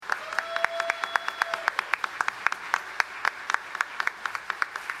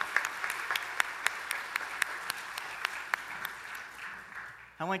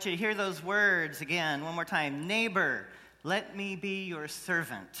I want you to hear those words again, one more time. Neighbor, let me be your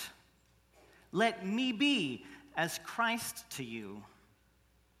servant. Let me be as Christ to you.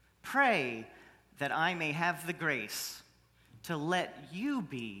 Pray that I may have the grace to let you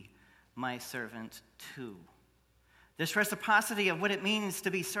be my servant too. This reciprocity of what it means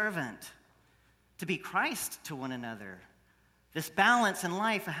to be servant, to be Christ to one another. This balance in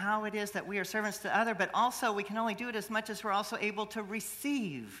life of how it is that we are servants to others, but also we can only do it as much as we're also able to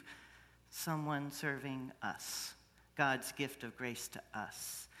receive someone serving us. God's gift of grace to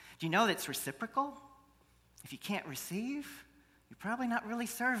us. Do you know that it's reciprocal? If you can't receive, you're probably not really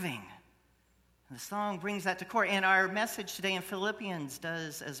serving. And the song brings that to core. And our message today in Philippians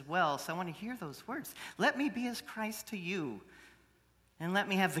does as well. So I want to hear those words. Let me be as Christ to you. And let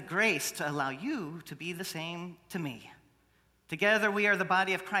me have the grace to allow you to be the same to me. Together we are the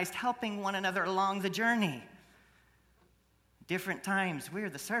body of Christ, helping one another along the journey. Different times we're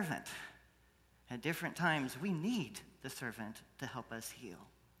the servant. At different times we need the servant to help us heal.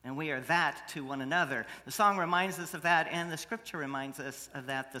 And we are that to one another. The song reminds us of that, and the scripture reminds us of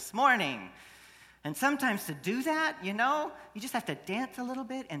that this morning. And sometimes to do that, you just have to dance a little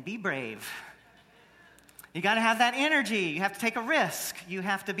bit and be brave. You got to have that energy. You have to take a risk. You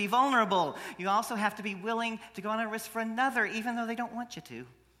have to be vulnerable. You also have to be willing to go on a risk for another, even though they don't want you to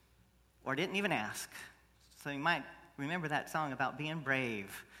or didn't even ask. So you might remember that song about being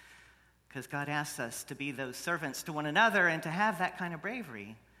brave, because God asks us to be those servants to one another and to have that kind of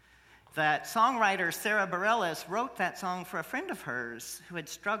bravery. That songwriter Sarah Bareilles wrote that song for a friend of hers who had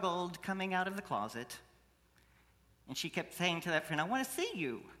struggled coming out of the closet. And she kept saying to that friend, I want to see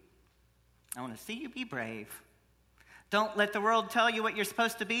you. I want to see you be brave. Don't let the world tell you what you're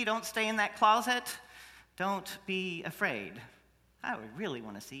supposed to be. Don't stay in that closet. Don't be afraid. I would really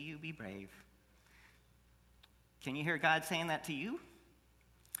want to see you be brave. Can you hear God saying that to you?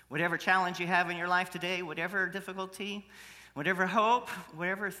 Whatever challenge you have in your life today, whatever difficulty, whatever hope,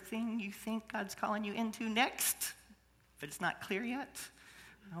 whatever thing you think God's calling you into next, but it's not clear yet,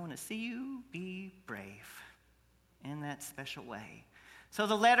 I want to see you be brave in that special way. So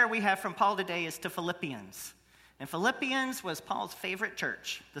the letter we have from Paul today is to Philippians. And Philippians was Paul's favorite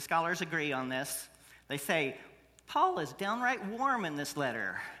church. The scholars agree on this. They say, Paul is downright warm in this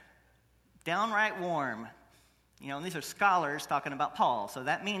letter. Downright warm. And these are scholars talking about Paul, so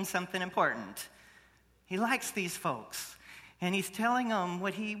that means something important. He likes these folks. And he's telling them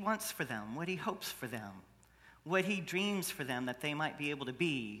what he wants for them, what he hopes for them, what he dreams for them that they might be able to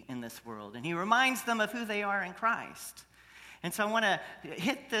be in this world. And he reminds them of who they are in Christ. And so I want to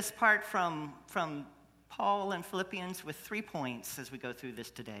hit this part from Paul and Philippians with 3 points as we go through this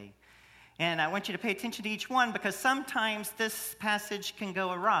today. And I want you to pay attention to each one, because sometimes this passage can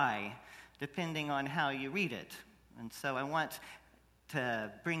go awry depending on how you read it. And so I want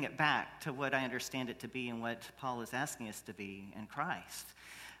to bring it back to what I understand it to be and what Paul is asking us to be in Christ.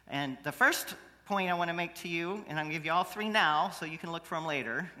 And the first point I want to make to you, and I'm going to give you all 3 now so you can look for them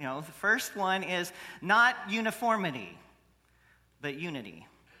later. The first one is not uniformity, but unity.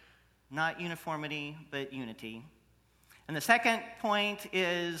 Not uniformity, but unity. And the second point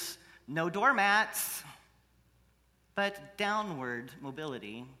is no doormats, but downward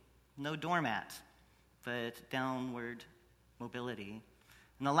mobility. No doormat, but downward mobility.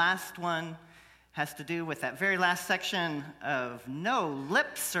 And the last one has to do with that very last section of no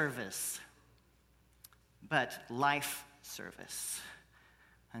lip service, but life service.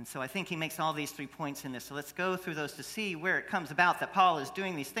 And so I think he makes all these 3 points in this. So let's go through those to see where it comes about that Paul is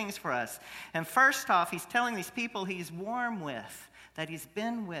doing these things for us. And first off, he's telling these people he's warm with, that he's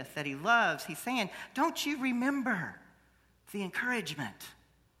been with, that he loves. He's saying, don't you remember the encouragement?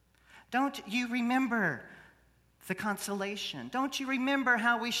 Don't you remember the consolation? Don't you remember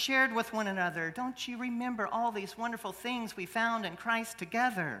how we shared with one another? Don't you remember all these wonderful things we found in Christ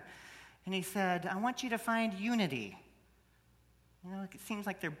together? And he said, I want you to find unity. It seems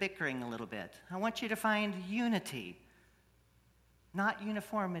like they're bickering a little bit. I want you to find unity. Not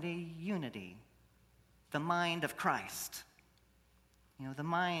uniformity, unity. The mind of Christ. The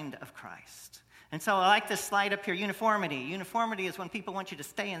mind of Christ. And so I like this slide up here, uniformity. Uniformity is when people want you to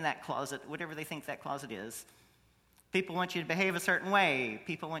stay in that closet, whatever they think that closet is. People want you to behave a certain way.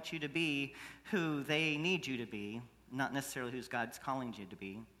 People want you to be who they need you to be, not necessarily who God's calling you to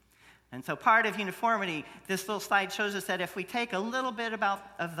be. And so part of uniformity, this little slide shows us that if we take a little bit of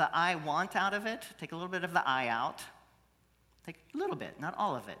the I want out of it, take a little bit of the I out, take a little bit, not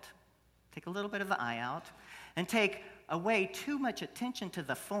all of it, take a little bit of the I out, and take away too much attention to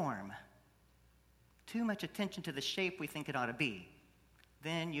the form, too much attention to the shape we think it ought to be,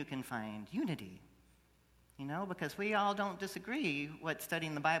 then you can find unity. because we all don't disagree what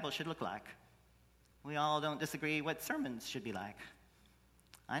studying the Bible should look like. We all don't disagree what sermons should be like.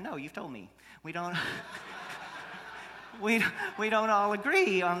 I know, you've told me. We don't we don't all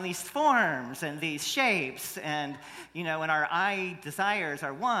agree on these forms and these shapes and, and our desires,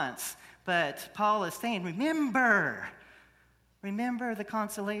 our wants. But Paul is saying, remember the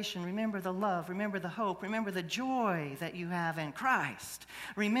consolation, remember the love, remember the hope, remember the joy that you have in Christ.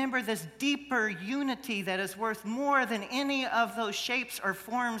 Remember this deeper unity that is worth more than any of those shapes or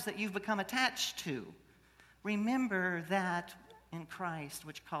forms that you've become attached to. Remember that in Christ,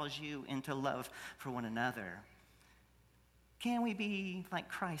 which calls you into love for one another. Can we be like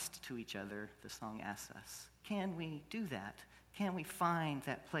Christ to each other, the song asks us. Can we do that? Can we find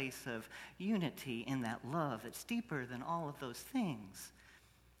that place of unity in that love that's deeper than all of those things?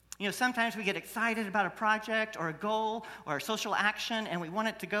 Sometimes we get excited about a project or a goal or a social action, and we want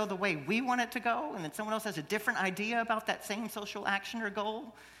it to go the way we want it to go, and then someone else has a different idea about that same social action or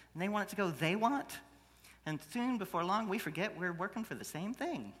goal, and they want it to go they want. And soon, before long, we forget we're working for the same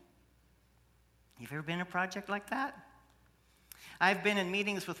thing. You've ever been in a project like that? I've been in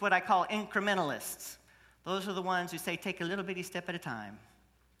meetings with what I call incrementalists. Those are the ones who say, take a little bitty step at a time.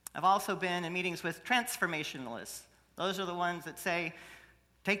 I've also been in meetings with transformationalists. Those are the ones that say,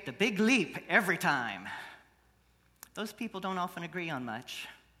 take the big leap every time. Those people don't often agree on much.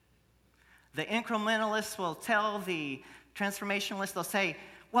 The incrementalists will tell the transformationalists, they'll say,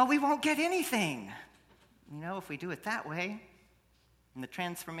 well, we won't get anything, if we do it that way. And the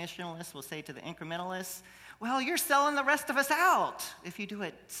transformationalists will say to the incrementalists, well, you're selling the rest of us out if you do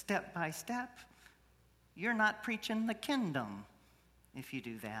it step by step. You're not preaching the kingdom if you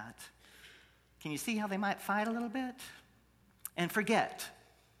do that. Can you see how they might fight a little bit? And forget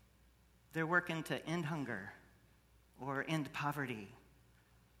they're working to end hunger or end poverty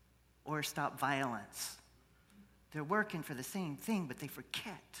or stop violence. They're working for the same thing, but they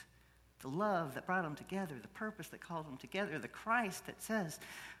forget the love that brought them together, the purpose that called them together, the Christ that says,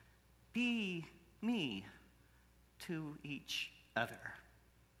 be me to each other.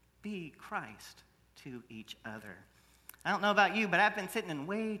 Be Christ to each other. I don't know about you, but I've been sitting in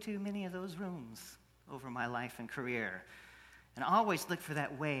way too many of those rooms over my life and career. And I always look for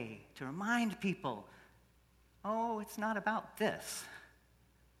that way to remind people, it's not about this.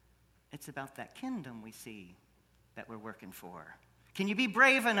 It's about that kingdom we see that we're working for. Can you be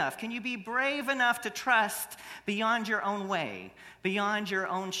brave enough? Can you be brave enough to trust beyond your own way, beyond your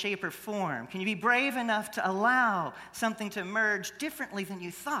own shape or form? Can you be brave enough to allow something to emerge differently than you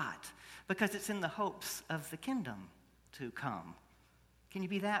thought because it's in the hopes of the kingdom to come? Can you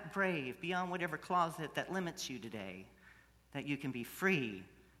be that brave beyond whatever closet that limits you today, that you can be free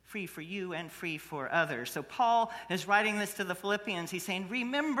for you and free for others? So Paul is writing this to the Philippians. He's saying,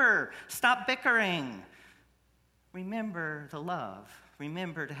 remember, stop bickering. Remember the love.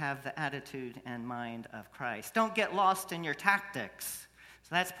 Remember to have the attitude and mind of Christ. Don't get lost in your tactics. So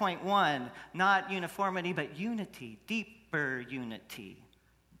that's point one. Not uniformity, but unity, deeper unity.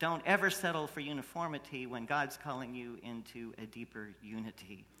 Don't ever settle for uniformity when God's calling you into a deeper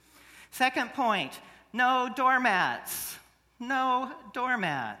unity. Second point, no doormats. No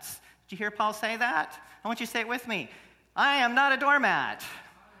doormats. Did you hear Paul say that? I want you to say it with me. I am not a doormat.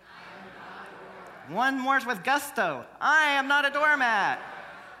 One more with gusto. I am not a doormat.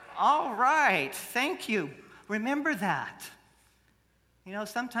 All right. Thank you. Remember that.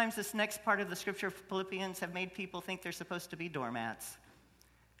 Sometimes this next part of the scripture of Philippians have made people think they're supposed to be doormats.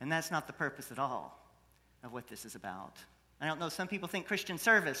 And that's not the purpose at all of what this is about. I don't know, some people think Christian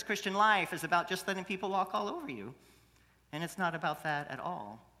service, Christian life is about just letting people walk all over you. And it's not about that at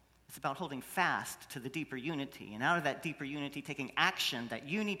all. It's about holding fast to the deeper unity. And out of that deeper unity, taking action that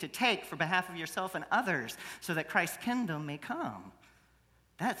you need to take for behalf of yourself and others so that Christ's kingdom may come.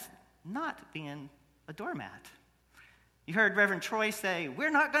 That's not being a doormat. You heard Reverend Troy say,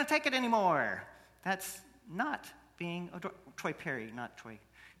 we're not going to take it anymore. That's not being a Troy Perry, not Troy.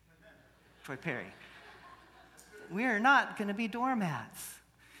 Troy Perry. We're not going to be doormats.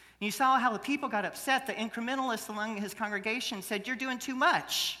 And you saw how the people got upset. The incrementalists among his congregation said, you're doing too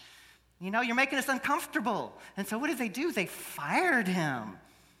much. You're making us uncomfortable. And so what did they do? They fired him.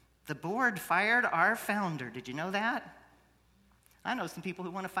 The board fired our founder. Did you know that? I know some people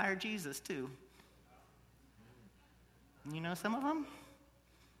who want to fire Jesus too. You know some of them?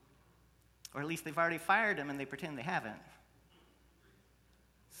 Or at least they've already fired him and they pretend they haven't.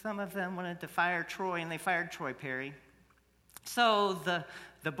 Some of them wanted to fire Troy and they fired Troy Perry. So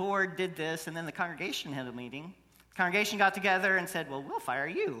the board did this, and then the congregation had a meeting. The congregation got together and said, well, we'll fire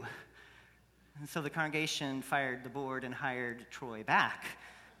you. And so the congregation fired the board and hired Troy back.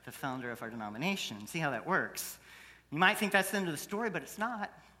 the founder of our denomination. See how that works. You might think that's the end of the story, but it's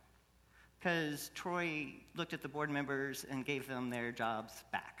not, because Troy looked at the board members and gave them their jobs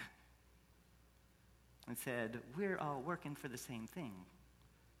back and said, we're all working for the same thing.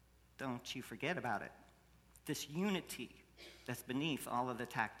 Don't you forget about it. This unity that's beneath all of the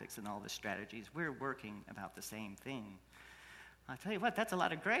tactics and all the strategies, we're working about the same thing. I'll tell you what, that's a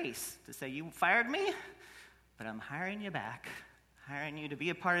lot of grace to say, you fired me, but I'm hiring you back. Hiring you to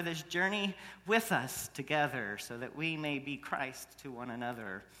be a part of this journey with us together so that we may be Christ to one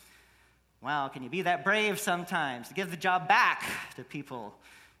another. Wow, can you be that brave sometimes to give the job back to people,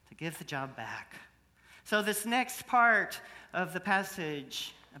 to give the job back? So this next part of the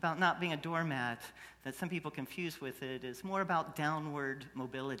passage about not being a doormat that some people confuse with it is more about downward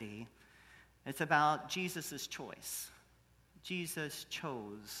mobility. It's about Jesus' choice. Jesus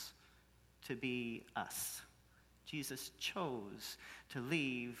chose to be us. Jesus chose to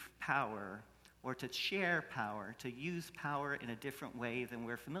leave power or to share power, to use power in a different way than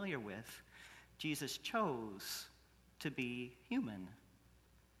we're familiar with. Jesus chose to be human.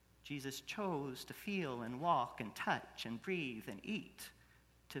 Jesus chose to feel and walk and touch and breathe and eat,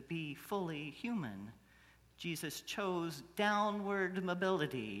 to be fully human. Jesus chose downward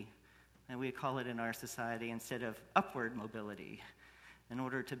mobility, and we call it in our society, instead of upward mobility, in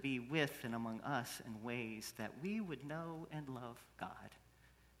order to be with and among us in ways that we would know and love God.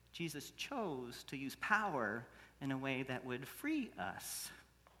 Jesus chose to use power in a way that would free us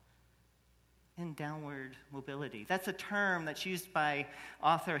in downward mobility. That's a term that's used by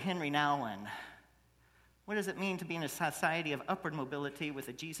author Henry Nouwen. What does it mean to be in a society of upward mobility with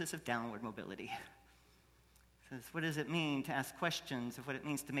a Jesus of downward mobility? It says, what does it mean to ask questions of what it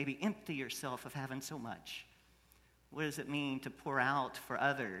means to maybe empty yourself of having so much? What does it mean to pour out for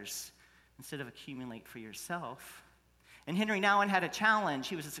others instead of accumulate for yourself? And Henry Nouwen had a challenge.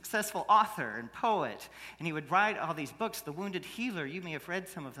 He was a successful author and poet, and he would write all these books. The Wounded Healer, you may have read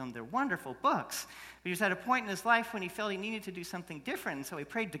some of them. They're wonderful books. But he was at a point in his life when he felt he needed to do something different, and so he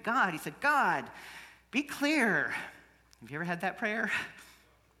prayed to God. He said, God, be clear. Have you ever had that prayer?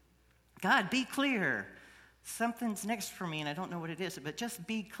 God, be clear. Something's next for me, and I don't know what it is, but just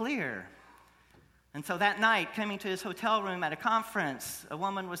be clear. And so that night, coming to his hotel room at a conference, a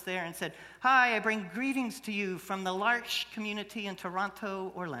woman was there and said, hi, I bring greetings to you from the L'Arche community in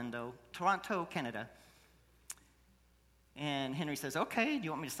Toronto, Canada. And Henry says, okay, do you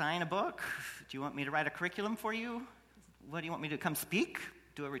want me to sign a book? Do you want me to write a curriculum for you? What do you want me to come speak?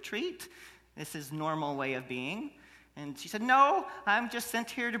 Do a retreat? This is normal way of being. And she said, no, I'm just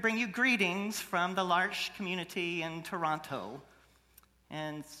sent here to bring you greetings from the L'Arche community in Toronto.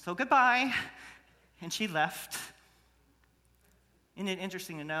 And so goodbye. And she left. Isn't it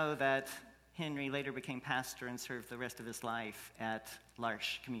interesting to know that Henry later became pastor and served the rest of his life at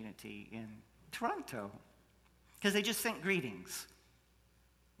L'Arche community in Toronto? Because they just sent greetings.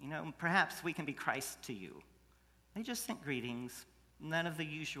 You know, perhaps we can be Christ to you. They just sent greetings, none of the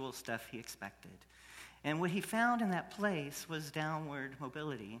usual stuff he expected. And what he found in that place was downward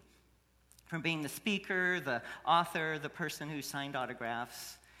mobility. From being the speaker, the author, the person who signed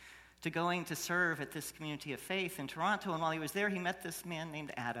autographs, to going to serve at this community of faith in Toronto. And while he was there, he met this man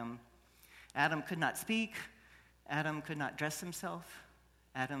named Adam. Adam could not speak. Adam could not dress himself.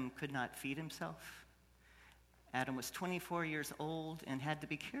 Adam could not feed himself. Adam was 24 years old and had to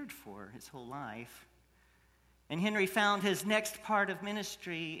be cared for his whole life. And Henry found his next part of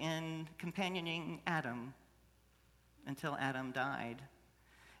ministry in companioning Adam until Adam died.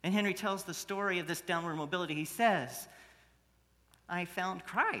 And Henry tells the story of this downward mobility. He says, I found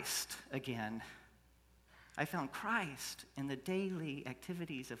Christ again. I found Christ in the daily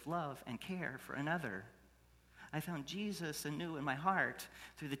activities of love and care for another. I found Jesus anew in my heart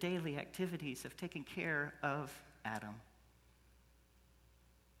through the daily activities of taking care of Adam.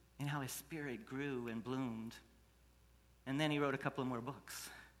 And how his spirit grew and bloomed. And then he wrote a couple of more books.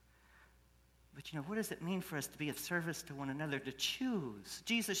 But you know, what does it mean for us to be of service to one another, to choose?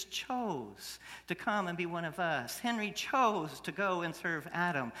 Jesus chose to come and be one of us. Henry chose to go and serve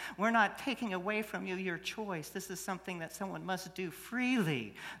Adam. We're not taking away from you your choice. This is something that someone must do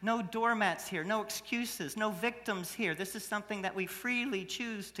freely. No doormats here, no excuses, no victims here. This is something that we freely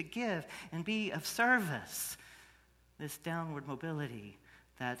choose to give and be of service. This downward mobility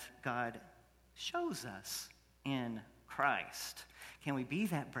that God shows us in Christ. Can we be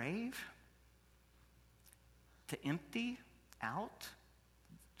that brave? To empty out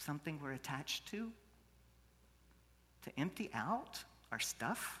something we're attached to? To empty out our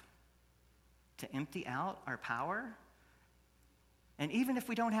stuff? To empty out our power? And even if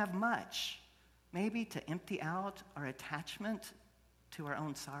we don't have much, maybe to empty out our attachment to our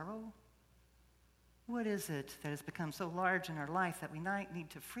own sorrow? What is it that has become so large in our life that we might need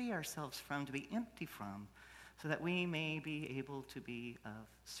to free ourselves from, to be empty from, so that we may be able to be of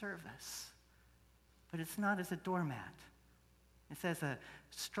service? But it's not as a doormat. It's as a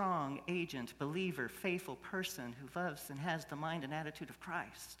strong agent, believer, faithful person who loves and has the mind and attitude of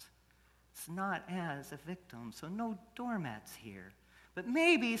Christ. It's not as a victim, so no doormats here. But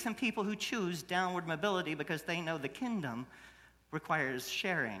maybe some people who choose downward mobility because they know the kingdom requires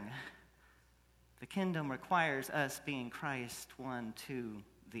sharing. The kingdom requires us being Christ one to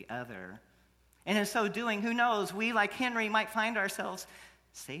the other. And in so doing, who knows, we, like Henry, might find ourselves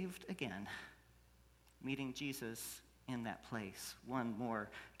saved again, meeting Jesus in that place one more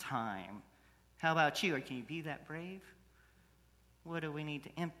time. How about you? Or can you be that brave? What do we need to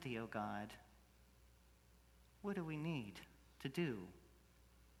empty, oh God? What do we need to do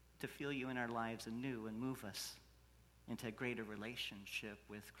to feel you in our lives anew and move us into a greater relationship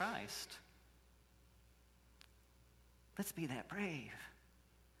with Christ? Let's be that brave.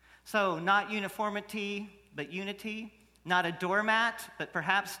 So, not uniformity, but unity. Not a doormat, but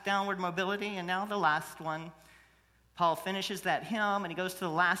perhaps downward mobility. And now the last one. Paul finishes that hymn, and he goes to the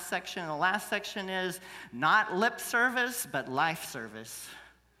last section. And the last section is not lip service, but life service.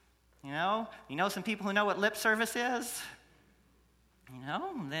 You know some people who know what lip service is?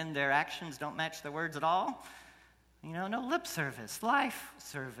 Then their actions don't match their words at all. No lip service, life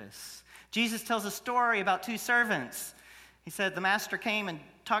service. Jesus tells a story about two servants. He said the master came and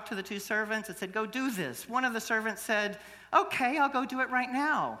talked to the two servants and said, go do this. One of the servants said, okay, I'll go do it right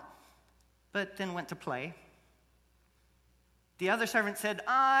now, but then went to play. The other servant said,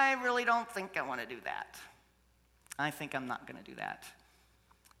 I really don't think I want to do that. I think I'm not going to do that.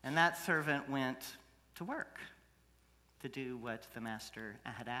 And that servant went to work to do what the master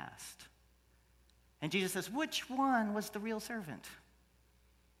had asked. And Jesus says, which one was the real servant?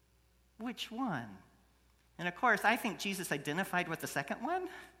 Which one? And of course, I think Jesus identified with the second one,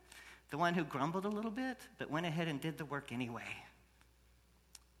 the one who grumbled a little bit, but went ahead and did the work anyway.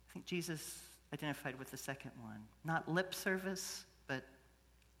 I think Jesus identified with the second one. Not lip service, but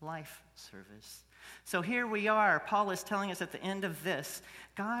life service. So here we are. Paul is telling us at the end of this,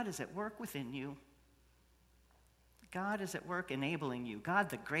 God is at work within you. God is at work enabling you. God,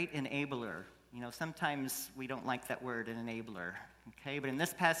 the great enabler. Sometimes we don't like that word, an enabler. Okay, but in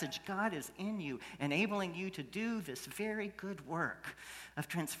this passage, God is in you, enabling you to do this very good work of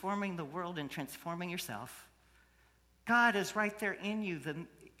transforming the world and transforming yourself. God is right there in you,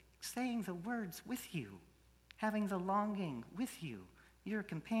 saying the words with you, having the longing with you, your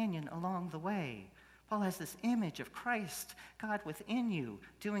companion along the way. Paul has this image of Christ, God within you,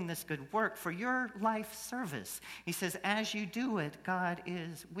 doing this good work for your life service. He says, as you do it, God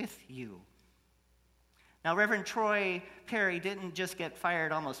is with you. Now, Reverend Troy Perry didn't just get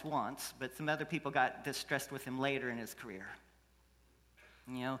fired almost once, but some other people got distressed with him later in his career.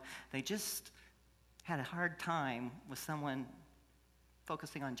 They just had a hard time with someone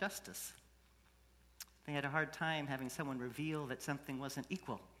focusing on justice. They had a hard time having someone reveal that something wasn't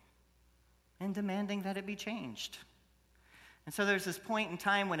equal and demanding that it be changed. And so there's this point in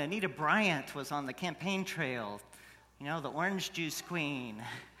time when Anita Bryant was on the campaign trail, the orange juice queen,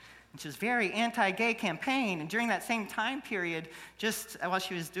 which is very anti-gay campaign. And during that same time period, just while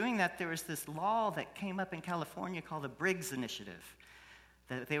she was doing that, there was this law that came up in California called the Briggs Initiative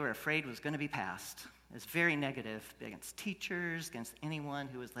that they were afraid was going to be passed. It's very negative against teachers, against anyone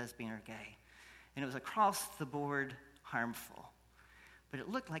who was lesbian or gay. And it was across the board harmful. But it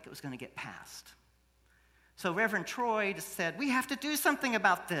looked like it was going to get passed. So Reverend Troy just said, we have to do something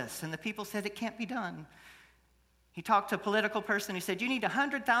about this. And the people said, it can't be done. He talked to a political person who said, you need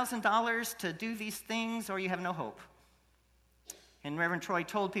 $100,000 to do these things or you have no hope. And Reverend Troy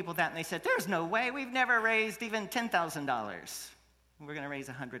told people that, and they said, there's no way. We've never raised even $10,000. We're going to raise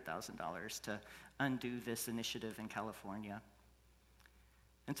 $100,000 to undo this initiative in California.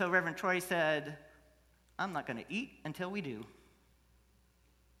 And so Reverend Troy said, I'm not going to eat until we do.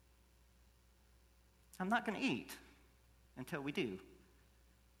 I'm not going to eat until we do.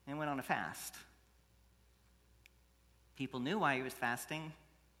 And went on a fast. People knew why he was fasting.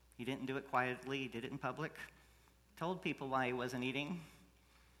 He didn't do it quietly. He did it in public. Told people why he wasn't eating.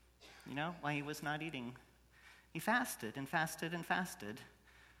 Why he was not eating. He fasted and fasted and fasted.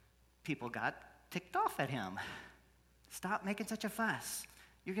 People got ticked off at him. Stop making such a fuss.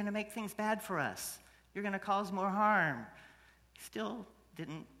 You're going to make things bad for us. You're going to cause more harm. He still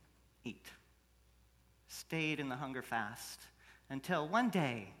didn't eat. Stayed in the hunger fast until one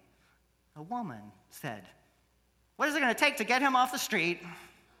day a woman said, what is it going to take to get him off the street?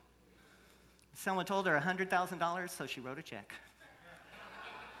 Someone told her $100,000, so she wrote a check.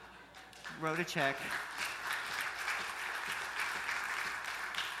 wrote a check.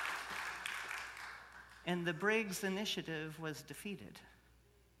 And the Briggs Initiative was defeated.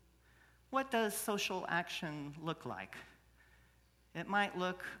 What does social action look like? It might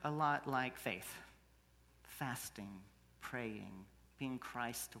look a lot like faith, fasting, praying, being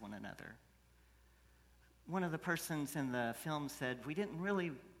Christ to one another. One of the persons in the film said, we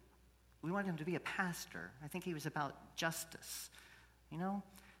wanted him to be a pastor. I think he was about justice. You know,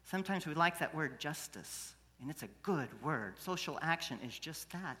 sometimes we like that word justice, and it's a good word. Social action is just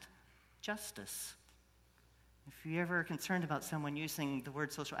that, justice. If you're ever concerned about someone using the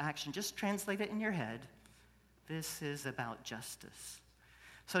word social action, just translate it in your head. This is about justice.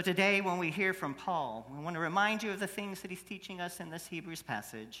 So today, when we hear from Paul, we want to remind you of the things that he's teaching us in this Hebrews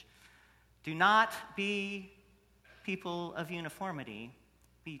passage. Do not be people of uniformity.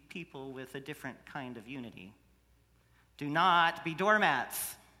 Be people with a different kind of unity. Do not be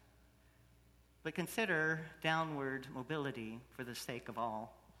doormats, but consider downward mobility for the sake of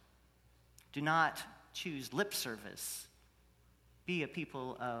all. Do not choose lip service. Be a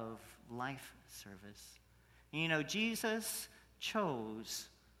people of life service. You know, Jesus chose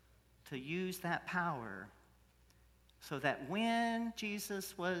to use that power so that when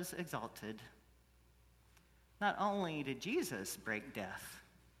Jesus was exalted, not only did Jesus break death,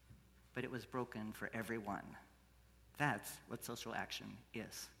 but it was broken for everyone. That's what social action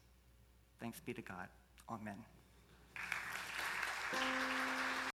is. Thanks be to God. Amen.